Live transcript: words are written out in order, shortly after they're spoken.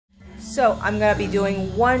So I'm gonna be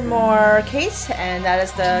doing one more case, and that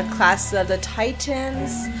is the Class of the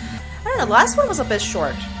Titans. I don't know, the last one was a bit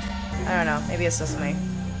short. I don't know, maybe it's just me.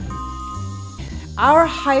 Our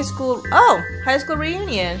high school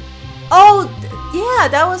reunion. Oh, yeah,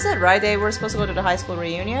 that was it, right? They were supposed to go to the high school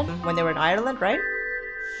reunion when they were in Ireland, right?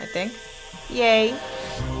 I think. Yay.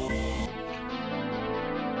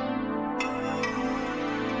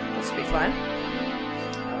 This will be fun.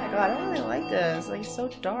 Oh my god, I don't really like this. Like, it's so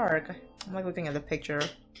dark. I'm like looking at the picture.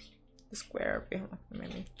 The square.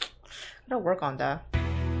 Maybe. I gotta work on that.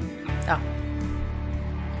 Oh.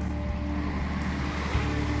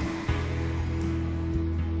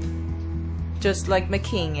 Just like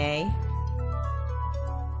McKing, eh?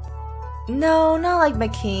 No, not like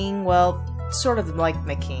McKing. Well, sort of like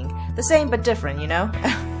McKing. The same but different, you know?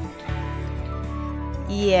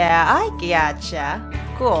 Yeah, I gotcha.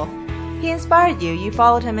 Cool. He inspired you. You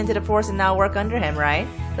followed him into the force and now work under him, right?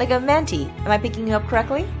 Like a mentee. Am I picking you up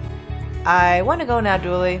correctly? I want to go now,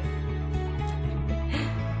 Dooley.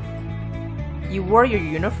 You wore your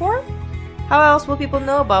uniform? How else will people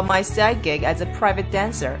know about my side gig as a private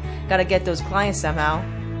dancer? Gotta get those clients somehow.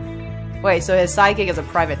 Wait, so his side gig is a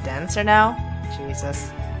private dancer now?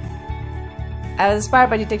 Jesus. I was inspired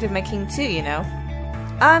by Detective McKing too, you know.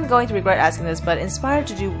 I'm going to regret asking this, but inspired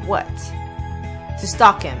to do what? To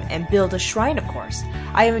stalk him and build a shrine, of course.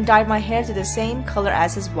 I even dyed my hair to the same color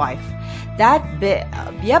as his wife. That bit,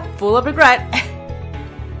 yep, full of regret.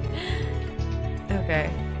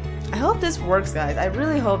 Okay. I hope this works, guys. I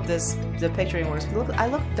really hope the picturing works. Look, I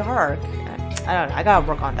look dark. I don't know. I gotta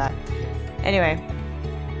work on that. Anyway,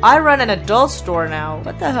 I run an adult store now.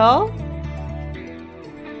 What the hell?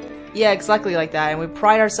 Yeah, exactly like that. And we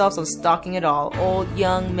pride ourselves on stocking it all. Old,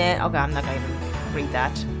 young, men. Okay, I'm not gonna even read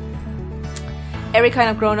that. Every kind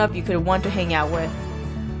of grown-up you could want to hang out with.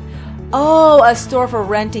 Oh, a store for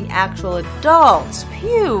renting actual adults.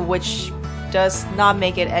 Phew, which does not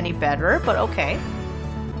make it any better, but okay.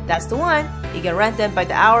 That's the one. You can rent them by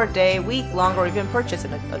the hour, day, week, long, or even purchase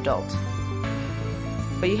an adult.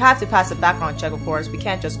 But you have to pass a background check, of course. We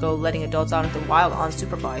can't just go letting adults out into the wild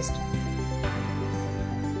unsupervised.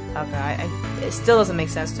 Okay, it still doesn't make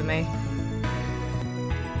sense to me.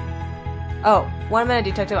 Oh, 1 minute,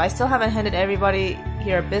 detective. I still haven't handed everybody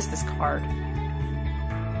here a business card.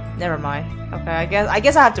 Never mind. Okay, I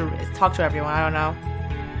guess I have to talk to everyone. I don't know.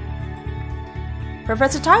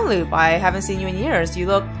 Professor Time Loop, I haven't seen you in years. You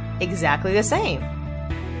look exactly the same.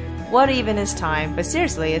 What even is time? But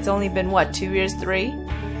seriously, it's only been what, 2 years, 3?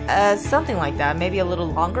 Something like that. Maybe a little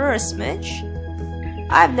longer, a smidge?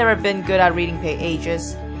 I've never been good at reading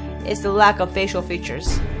ages. It's the lack of facial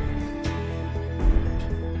features.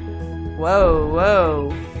 Whoa,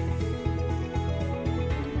 whoa.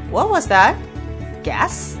 What was that?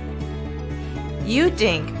 Gas? You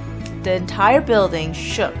think the entire building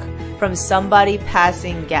shook from somebody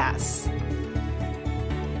passing gas?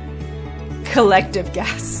 Collective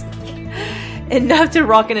gas. Enough to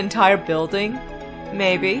rock an entire building?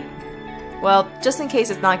 Maybe. Well, just in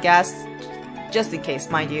case it's not gas, just in case,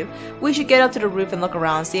 mind you, we should get up to the roof and look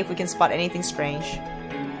around, see if we can spot anything strange.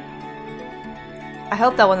 I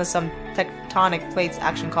hope that wasn't some tectonic plates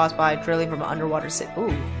action caused by drilling from an underwater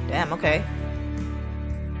Ooh, damn, okay.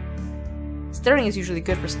 Stirring is usually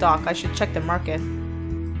good for stock. I should check the market.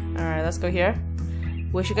 Alright, let's go here.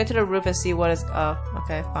 We should get to the roof and see what is- oh,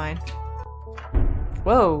 okay, fine.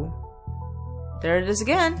 Whoa. There it is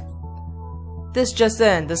again. This just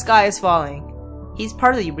in, the sky is falling. He's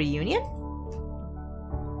part of the reunion?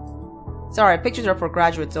 Sorry, pictures are for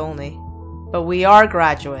graduates only. But we are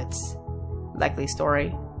graduates. Likely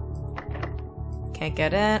story. Can't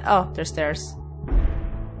get in. Oh, there's stairs.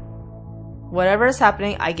 Whatever is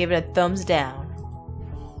happening, I give it a thumbs down.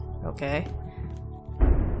 Okay.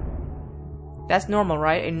 That's normal,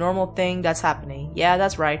 right? A normal thing that's happening. Yeah,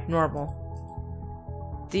 that's right. Normal.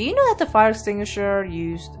 Do you know that the fire extinguisher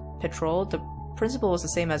used petrol? The principle was the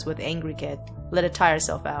same as with Angry Kid. Let it tire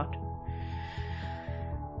itself out.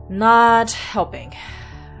 Not helping.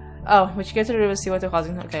 Oh, we should get to the roof and see what they're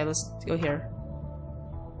causing. Okay, let's go here.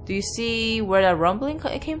 Do you see where that rumbling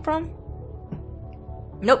came from?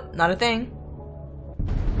 Nope, not a thing.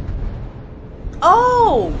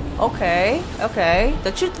 Oh! Okay, okay.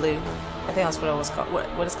 The Chutlu. I think that's what it was called.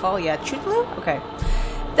 What it's called? Yeah, Chutlu? Okay.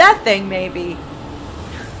 That thing, maybe.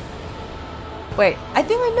 Wait, I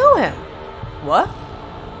think I know him. What?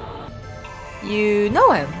 You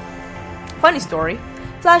know him? Funny story.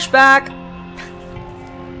 Flashback!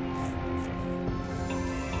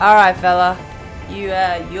 Alright, fella. You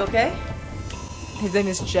okay? His name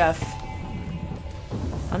is Jeff.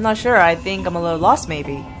 I'm not sure. I think I'm a little lost,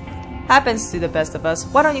 maybe. Happens to the best of us.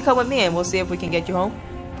 Why don't you come with me and we'll see if we can get you home?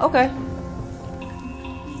 Okay.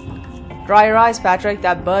 Dry your eyes, Patrick.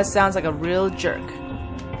 That buzz sounds like a real jerk.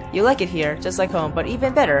 You like it here, just like home, but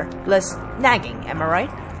even better, less nagging, am I right?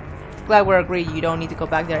 Glad we're agreed you don't need to go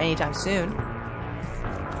back there anytime soon.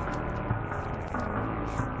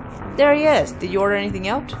 There he is. Did you order anything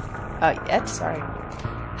out? Yet? Sorry.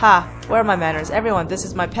 Ha, where are my manners? Everyone, this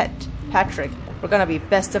is my pet, Patrick. We're gonna be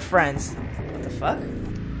best of friends. What the fuck?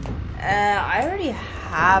 I already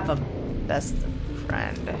have a best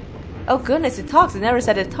friend. Oh goodness, it talks. It never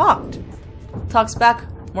said it talked. Talks back,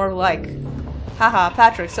 more like. Haha,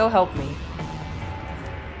 Patrick, so help me.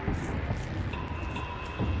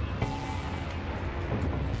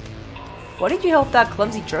 What did you help that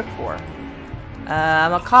clumsy jerk for?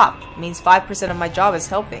 I'm a cop. Means 5% of my job is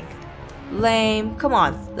helping. Lame. Come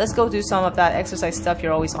on, let's go do some of that exercise stuff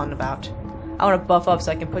you're always on about. I want to buff up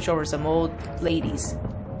so I can push over some old ladies.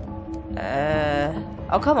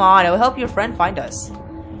 Oh come on, it will help your friend find us.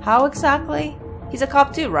 How exactly? He's a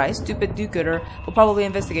cop too, right? Stupid do-gooder. Will probably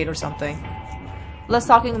investigate or something. Less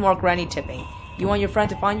talking, more granny tipping. You want your friend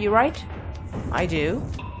to find you, right? I do.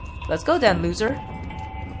 Let's go then, loser.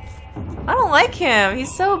 I don't like him.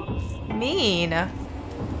 He's so mean.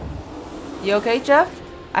 You okay, Jeff?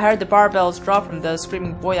 I heard the barbells drop from the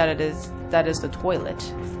screaming boy that is the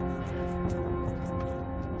toilet.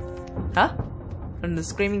 Huh? From the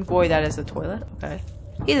screaming boy that is the toilet? Okay.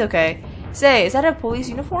 He's okay. Say, is that a police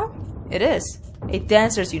uniform? It is. A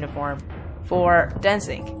dancer's uniform. For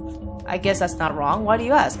dancing. I guess that's not wrong. Why do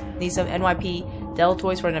you ask? Need some NYP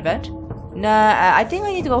Deltoids for an event? Nah, I think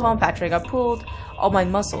I need to go home, Patrick. I pulled all my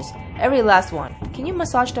muscles. Every last one. Can you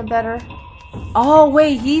massage them better? Oh,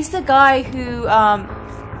 wait. He's the guy who,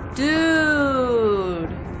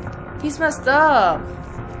 Dude. He's messed up.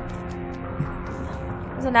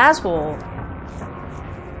 He's an asshole.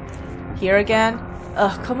 Here again?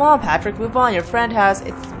 Ugh, come on, Patrick. Move on. Your friend has...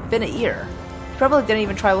 It's been a year. He probably didn't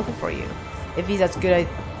even try looking for you. If he's as good a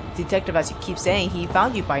detective as you keep saying, he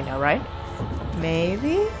found you by now, right?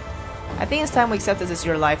 Maybe? I think it's time we accept this as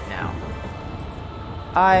your life now.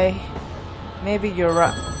 Maybe you're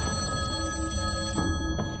right.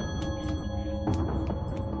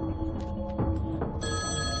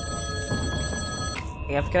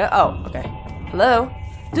 You have to get out. Oh, okay. Hello?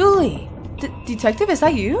 Dooley! Detective, is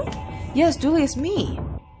that you? Yes, Dooley, it's me.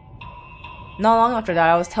 Not long after that,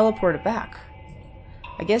 I was teleported back.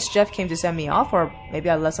 I guess Jeff came to send me off, or maybe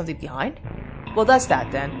I left something behind? Well, that's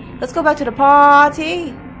that then. Let's go back to the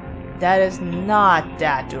party! That is not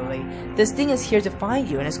that, Dooley. This thing is here to find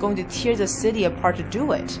you, and it's going to tear the city apart to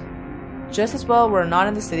do it. Just as well we're not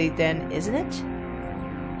in the city then, isn't it?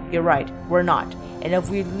 You're right, we're not. And if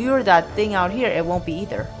we lure that thing out here, it won't be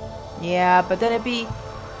either. Yeah, but then it'd be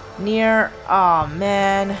near... Aw,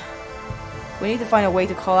 man. We need to find a way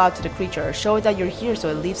to call out to the creature, show it that you're here so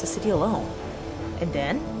it leaves the city alone. And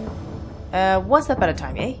then? One step at a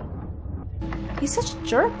time, eh? He's such a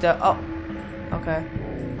jerk though. Oh, okay.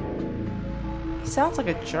 He sounds like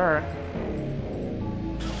a jerk.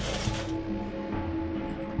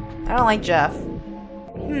 I don't like Jeff.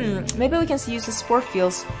 Maybe we can use the sport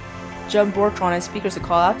field's Jumbotron and speakers to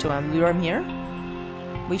call out to him, lure him here?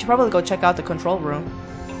 We should probably go check out the control room.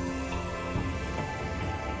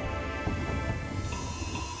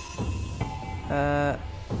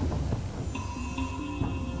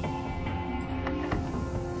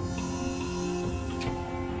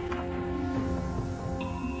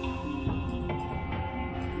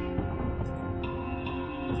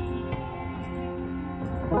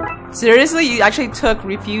 Seriously? You actually took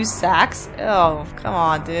refused sacks? Oh, come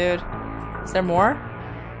on, dude. Is there more?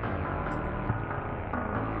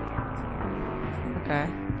 Okay.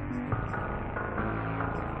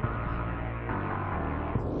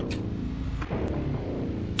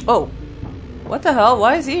 Oh. What the hell?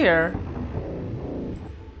 Why is he here?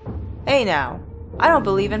 Hey now. I don't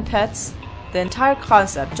believe in pets. The entire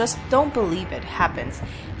concept, just don't believe it, happens.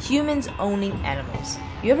 Humans owning animals.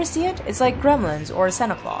 You ever see it? It's like Gremlins or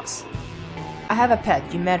Santa Claus. I have a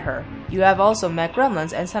pet, you met her. You have also met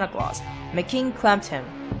Gremlins and Santa Claus. McKing clamped him,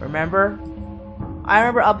 remember? I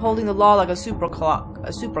remember upholding the law like a super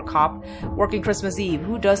cop, working Christmas Eve.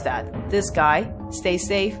 Who does that? This guy. Stay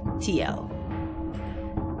safe, TL.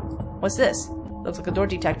 What's this? Looks like a door,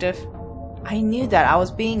 detective. I knew that. I was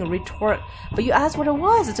being rhetorical. But you asked what it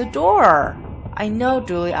was. It's a door. I know,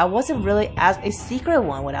 Dooley. I wasn't really asked a secret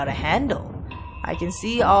one without a handle. I can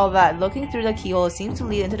see all that. Looking through the keyhole, it seems to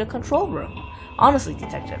lead into the control room. Honestly,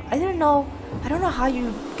 detective, I don't know how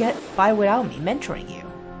you get by without me mentoring you.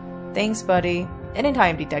 Thanks, buddy.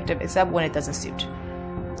 Anytime, detective, except when it doesn't suit.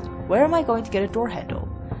 Where am I going to get a door handle?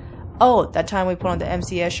 Oh, that time we put on the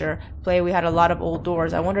MC Escher play, we had a lot of old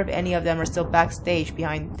doors. I wonder if any of them are still backstage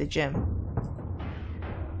behind the gym.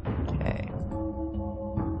 Okay.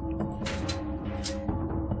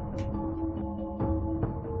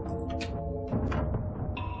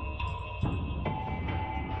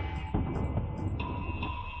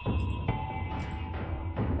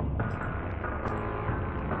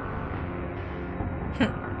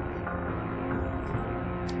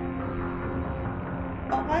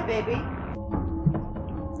 Oh, hi, baby.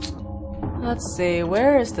 Let's see,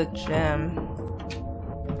 where is the gym?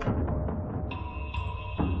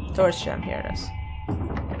 Towards gym, here it is.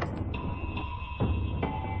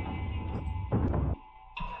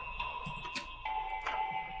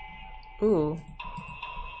 Ooh.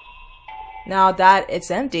 Now that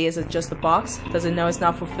it's empty, is it just a box? Does it know it's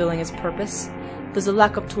not fulfilling its purpose? Does the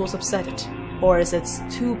lack of tools upset it? Or is its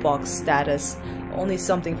toolbox status only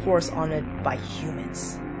something forced on it by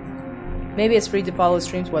humans? Maybe it's free to follow its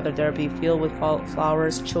dreams, whether there be filled with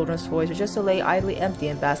flowers, children's toys, or just to lay idly empty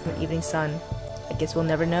and bask in the evening sun. I guess we'll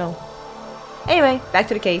never know. Anyway, back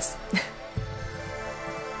to the case.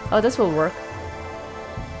 Oh, this will work.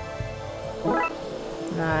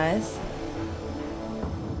 Nice.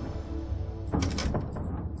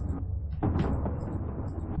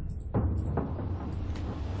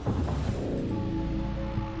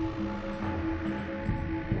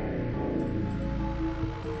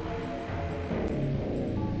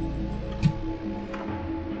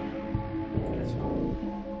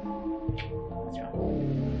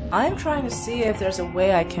 I'm trying to see if there's a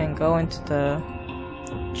way I can go into the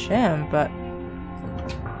gym, but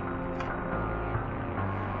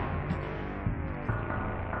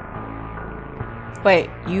wait,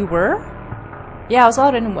 you were? Yeah, I was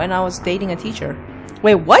out when I was dating a teacher.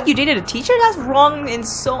 Wait, what? You dated a teacher? That's wrong on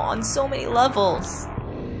so many levels.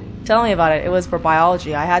 Tell me about it. It was for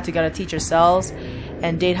biology. I had to get a teacher's cells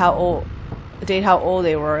and date how old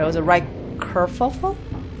they were. It was a right kerfuffle?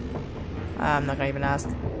 I'm not gonna even ask.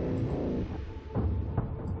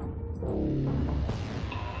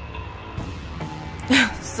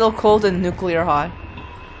 Still cold and nuclear hot.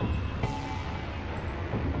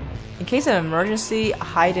 In case of emergency,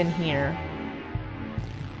 hide in here.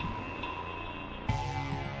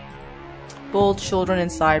 Bold children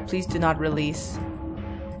inside, please do not release.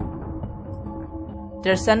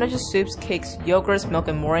 There's sandwiches, soups, cakes, yogurts, milk,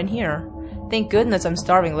 and more in here. Thank goodness I'm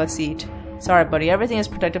starving, let's eat. Sorry, buddy, everything is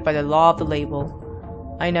protected by the law of the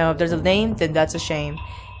label. I know, if there's a name, then that's a shame.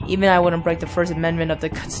 Even I wouldn't break the First Amendment of the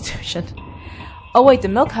Constitution. Oh wait, the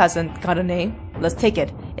milk hasn't got a name. Let's take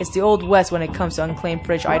it. It's the Old West when it comes to unclaimed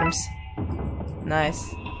fridge items.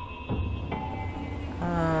 Nice.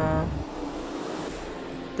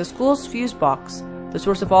 The school's fuse box. The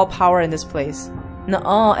source of all power in this place.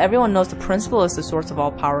 Nuh-uh, everyone knows the principal is the source of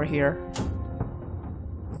all power here.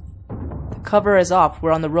 The cover is off.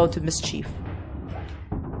 We're on the road to mischief.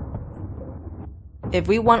 If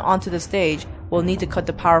we want onto the stage, we'll need to cut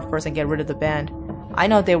the power first and get rid of the band. I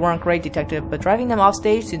know they weren't great, Detective, but driving them off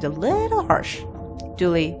stage seems a little harsh.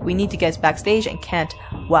 Dooley, we need to get backstage and can't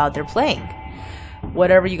while they're playing.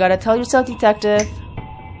 Whatever you gotta tell yourself, Detective.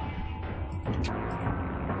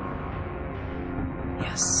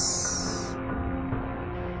 Yes.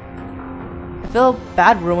 I feel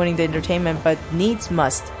bad ruining the entertainment, but needs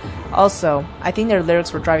must. Also, I think their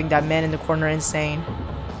lyrics were driving that man in the corner insane.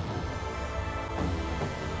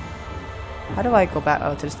 How do I go back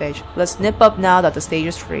to the stage? Let's nip up now that the stage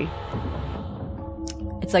is free.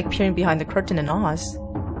 It's like peering behind the curtain in Oz.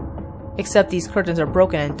 Except these curtains are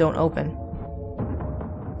broken and don't open.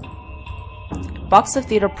 Box of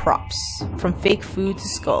theater props. From fake food to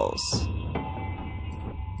skulls.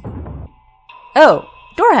 Oh!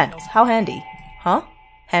 Door handles! How handy. Huh?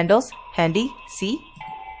 Handles? Handy? See?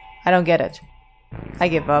 I don't get it. I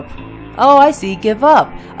give up. Oh, I see. Give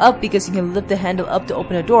up. Up because you can lift the handle up to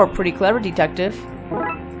open a door. Pretty clever, Detective.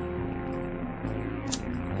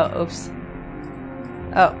 Oh, oops.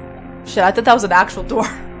 Oh. Shit, I thought that was an actual door.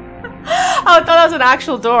 I thought that was an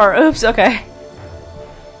actual door. Oops, okay.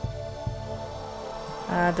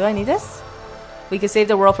 Do I need this? We could save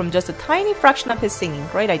the world from just a tiny fraction of his singing.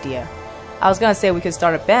 Great idea. I was gonna say we could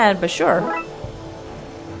start a band, but sure.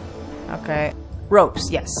 Okay.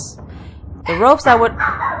 Ropes, yes. The ropes that would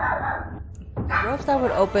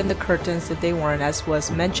open the curtains if they weren't, as was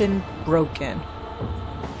mentioned, broken.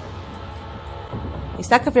 A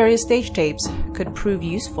stack of various stage tapes could prove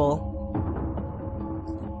useful.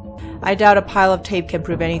 I doubt a pile of tape can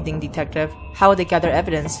prove anything, Detective. How would they gather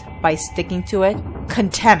evidence? By sticking to it?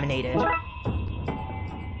 Contaminated.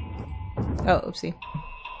 Oh, oopsie.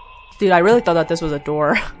 Dude, I really thought that this was a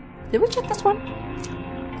door. Did we check this one?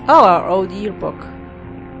 Oh, our old yearbook.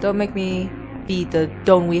 Don't make me be the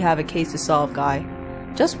don't we have a case to solve guy.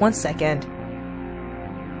 Just 1 second.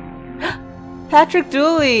 Patrick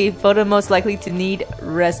Dooley! Photo most likely to need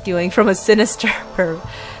rescuing from a sinister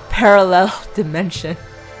parallel dimension.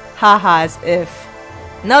 Haha, as if.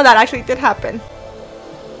 No, that actually did happen.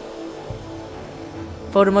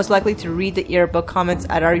 Photo most likely to read the yearbook comments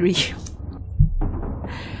at our review.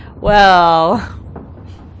 Well...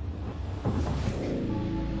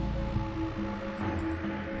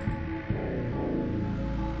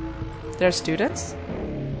 They're students?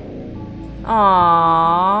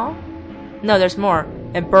 Aww. No, there's more.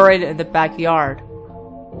 And buried in the backyard.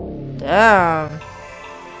 Damn.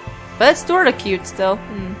 But it's sorta cute still.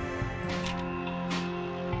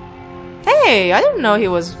 Hey, I didn't know he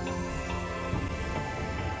was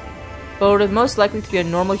voted most likely to be a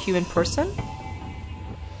normal human person.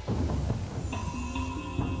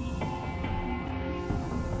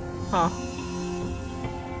 Huh.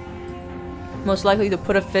 Most likely to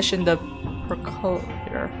put a fish in the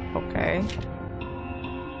percolator. Okay.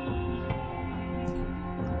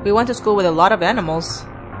 We went to school with a lot of animals.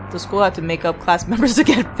 The school had to make up class members to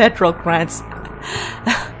get federal grants.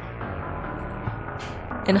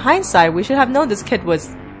 In hindsight, we should have known this kid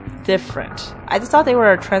was different. I just thought they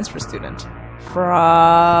were a transfer student.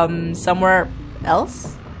 From somewhere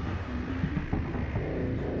else?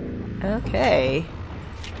 Okay.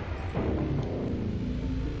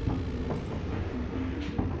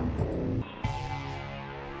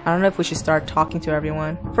 I don't know if we should start talking to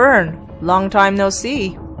everyone. Fern, long time no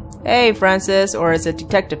see. Hey, Francis, or is it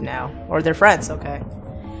detective now? Or they're friends, okay.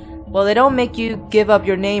 Well, they don't make you give up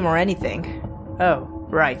your name or anything. Oh,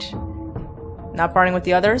 right. Not parting with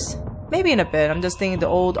the others? Maybe in a bit. I'm just thinking the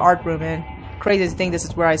old art room and crazy to think this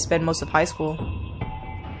is where I spent most of high school.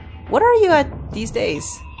 What are you at these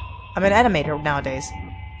days? I'm an animator nowadays.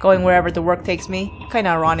 Going wherever the work takes me.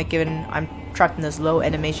 Kinda ironic given I'm trapped in this low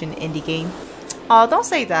animation indie game. Oh, don't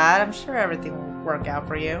say that. I'm sure everything will work out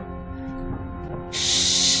for you.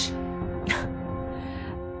 Shh.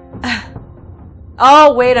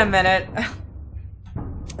 Oh, wait a minute.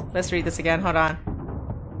 Let's read this again. Hold on.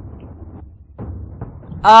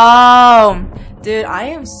 Oh, dude, I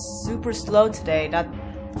am super slow today.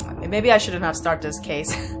 Maybe I shouldn't have started this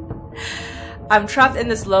case. I'm trapped in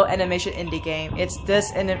this low animation indie game. It's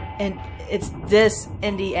this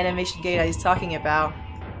indie animation game that he's talking about.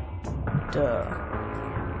 Duh.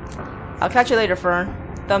 I'll catch you later, Fern.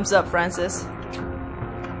 Thumbs up, Francis.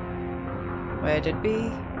 Wait, did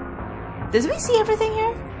we see everything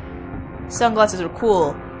here? Sunglasses are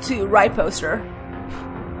cool. To right poster.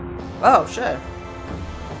 Oh, shit.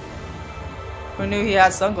 Who knew he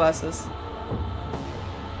had sunglasses?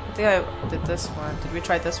 I think I did this one. Did we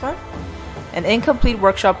try this one? An incomplete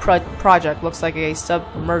workshop project looks like a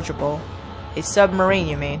submergible. A submarine,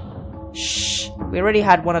 you mean? Shh. We already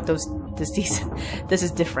had one of those this season. This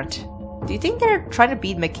is different. Do you think they're trying to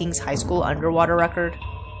beat McKing's high school underwater record?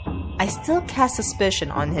 I still cast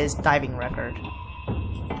suspicion on his diving record.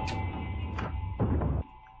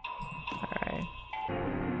 Alright.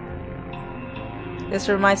 This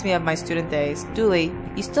reminds me of my student days. Dooley,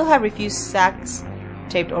 you still have refused sacks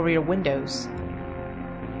taped over your windows.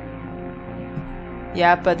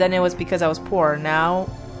 Yeah, but then it was because I was poor. Now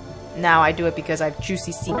I do it because I have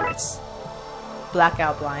juicy secrets.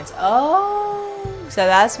 Blackout blinds. Oh, so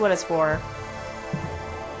that's what it's for.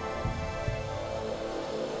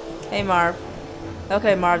 Hey, Marv.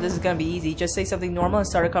 Okay, Marv, this is gonna be easy. Just say something normal and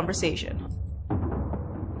start a conversation.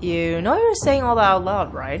 You know you're saying all that out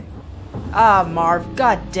loud, right? Ah, Marv.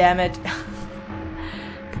 God damn it.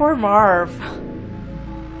 Poor Marv.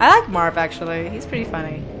 I like Marv, actually. He's pretty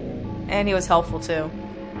funny. And he was helpful, too.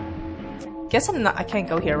 Guess I can't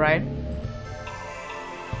go here, right?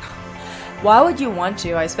 Why would you want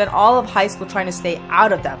to? I spent all of high school trying to stay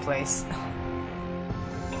out of that place.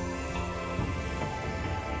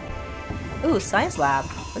 Ooh, science lab.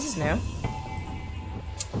 This is new.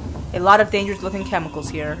 A lot of dangerous looking chemicals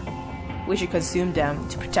here. We should consume them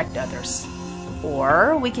to protect others.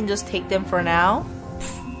 Or we can just take them for now.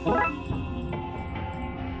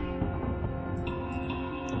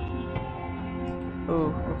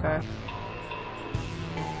 Ooh, okay.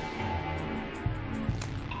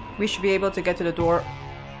 We should be able to get to the door.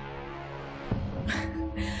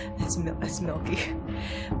 It's Milky.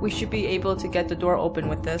 We should be able to get the door open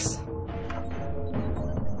with this.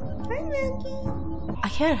 Hi, Milky. I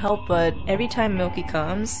can't help but every time Milky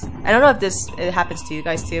comes, I don't know if it happens to you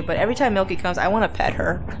guys too, but every time Milky comes, I want to pet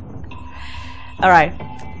her. Alright.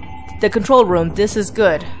 The control room. This is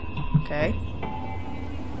good. Okay.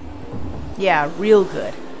 Yeah, real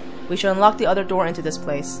good. We should unlock the other door into this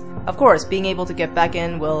place. Of course, being able to get back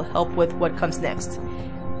in will help with what comes next.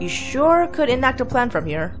 You sure could enact a plan from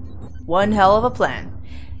here. One hell of a plan.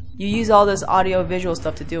 You use all this audio-visual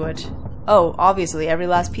stuff to do it. Oh, obviously, every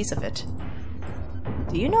last piece of it.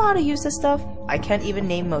 Do you know how to use this stuff? I can't even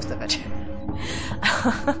name most of it.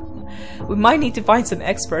 We might need to find some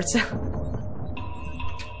experts.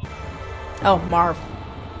 Oh, Marv.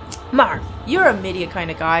 Marv, you're a media kind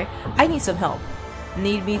of guy. I need some help.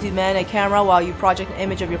 Need me to man a camera while you project an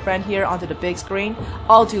image of your friend here onto the big screen?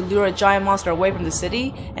 All to lure a giant monster away from the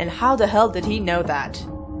city? And how the hell did he know that?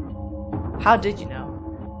 How did you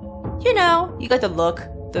know? You know, you got the look.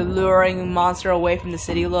 The luring monster away from the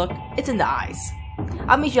city look. It's in the eyes.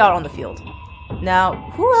 I'll meet you out on the field.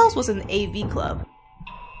 Now, who else was in the AV club?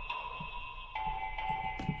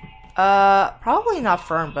 Probably not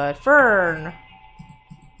Fern, but Fern.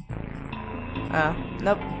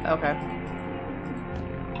 Nope. Okay.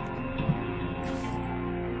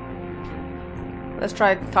 Let's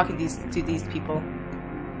try talking to these people.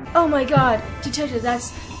 Oh my god, Detective,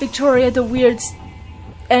 that's Victoria the Weirds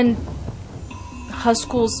and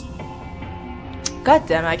Huskull's. God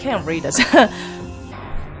damn it, I can't read this.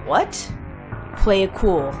 What? Play it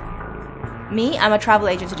cool. Me? I'm a travel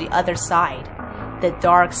agent to the other side. The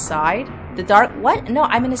dark side? The dark what? No,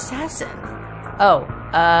 I'm an assassin. Oh,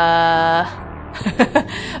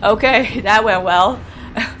 okay, that went well.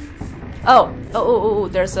 Oh,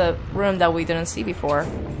 there's a room that we didn't see before.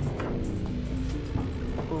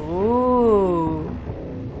 Ooh.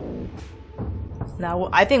 Now,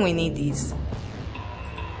 I think we need these.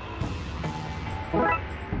 Alright.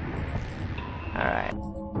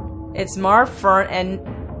 It's Marv, Fern,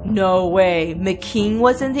 and no way. McKing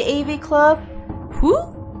was in the AV club? Who?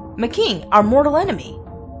 McKing, our mortal enemy.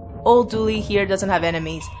 Old Dooley here doesn't have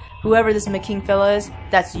enemies. Whoever this McKing fella is,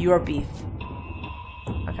 that's your beef.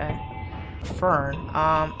 Okay. Fern.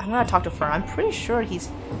 I'm gonna talk to Fern. I'm pretty sure he's...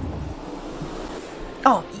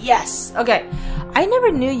 Oh, yes! Okay. I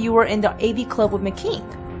never knew you were in the AV club with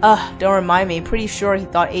McKing. Don't remind me. Pretty sure he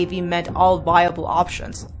thought AV meant all viable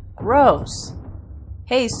options. Gross.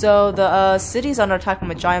 Hey, so the city's under attack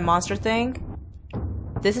from a giant monster thing?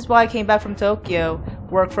 This is why I came back from Tokyo.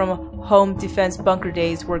 Work from home defense bunker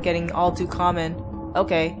days were getting all too common.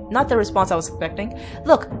 Okay, not the response I was expecting.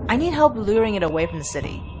 Look, I need help luring it away from the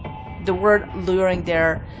city. The word luring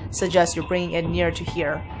there suggests you're bringing it near to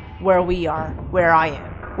here, where we are, where I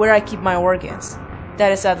am, where I keep my organs.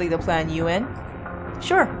 That is sadly the plan. You in?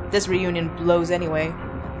 Sure, this reunion blows anyway.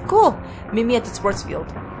 Cool, meet me at the sports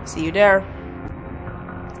field. See you there.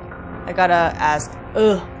 I gotta ask,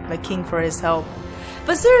 McKing for his help.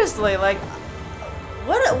 But seriously, like,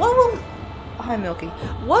 what will... Hi, Milky.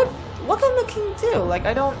 What can McKing do? Like,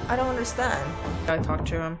 I don't understand. Gotta talk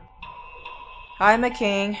to him. Hi,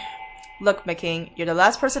 McKing. Look, McKing, you're the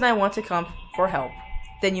last person I want to come for help.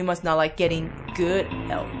 Then you must not like getting good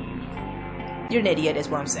help. You're an idiot is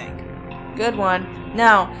what I'm saying. Good one.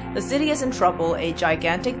 Now, the city is in trouble. A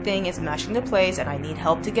gigantic thing is mashing the place and I need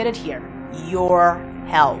help to get it here. Your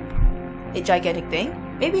help. A gigantic thing?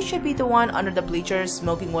 Maybe it should be the one under the bleachers,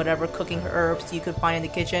 smoking whatever cooking herbs you could find in the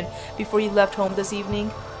kitchen before you left home this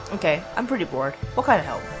evening. Okay, I'm pretty bored. What kind of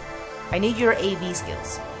help? I need your AV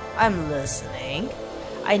skills. I'm listening.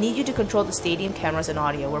 I need you to control the stadium cameras and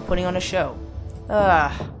audio. We're putting on a show.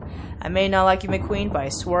 I may not like you, McQueen, but I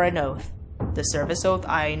swore an oath. The service oath?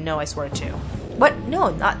 I know I swore it too. What?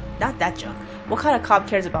 No, not that junk. What kind of cop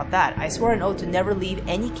cares about that? I swore an oath to never leave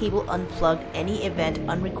any cable unplugged, any event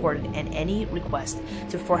unrecorded, and any request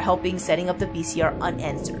for helping setting up the VCR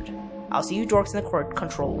unanswered. I'll see you dorks in the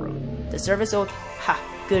control room. The service oath? Ha,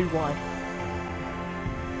 good one.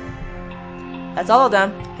 That's all of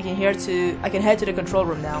them. I can head to the control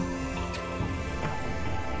room now.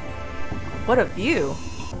 What a view.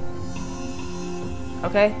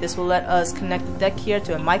 Okay, this will let us connect the deck here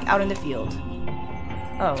to a mic out in the field.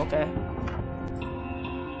 Oh, okay.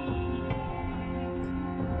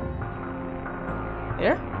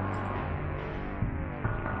 Here?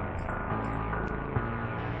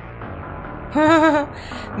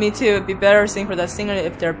 Me too, it'd be better sing for that singer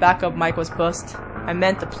if their backup mic was bust. I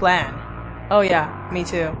meant the plan. Oh yeah, me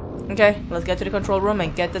too. Okay, let's get to the control room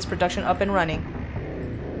and get this production up and running.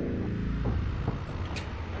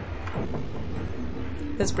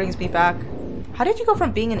 This brings me back. How did you go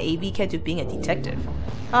from being an AV kid to being a detective?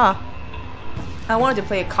 Ah. I wanted to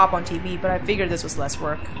play a cop on TV, but I figured this was less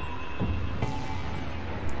work.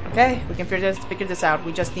 Okay, we can figure this out.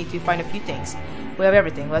 We just need to find a few things. We have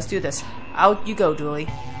everything. Let's do this. Out you go, Dooley.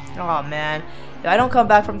 Aw, man. If I don't come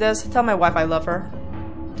back from this, tell my wife I love her.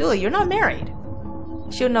 Dooley, you're not married.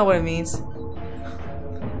 She'll know what it means.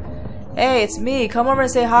 Hey, it's me. Come over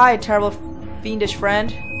and say hi, terrible fiendish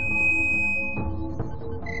friend.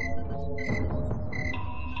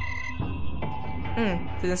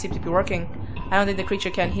 Doesn't seem to be working. I don't think the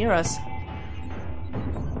creature can hear us.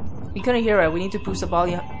 We couldn't hear it. We need to boost the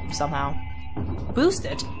volume somehow. Boost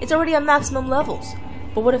it? It's already at maximum levels.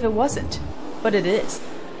 But what if it wasn't? But it is.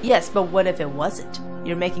 Yes, but what if it wasn't?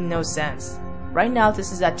 You're making no sense. Right now,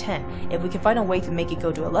 this is at 10. If we can find a way to make it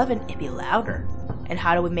go to 11, it'd be louder. And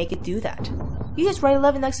how do we make it do that? You just write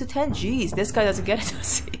 11 next to 10. Jeez, this guy doesn't get it,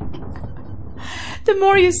 does he? The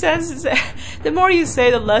more you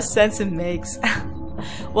say, the less sense it makes.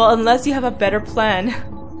 Well, unless you have a better plan.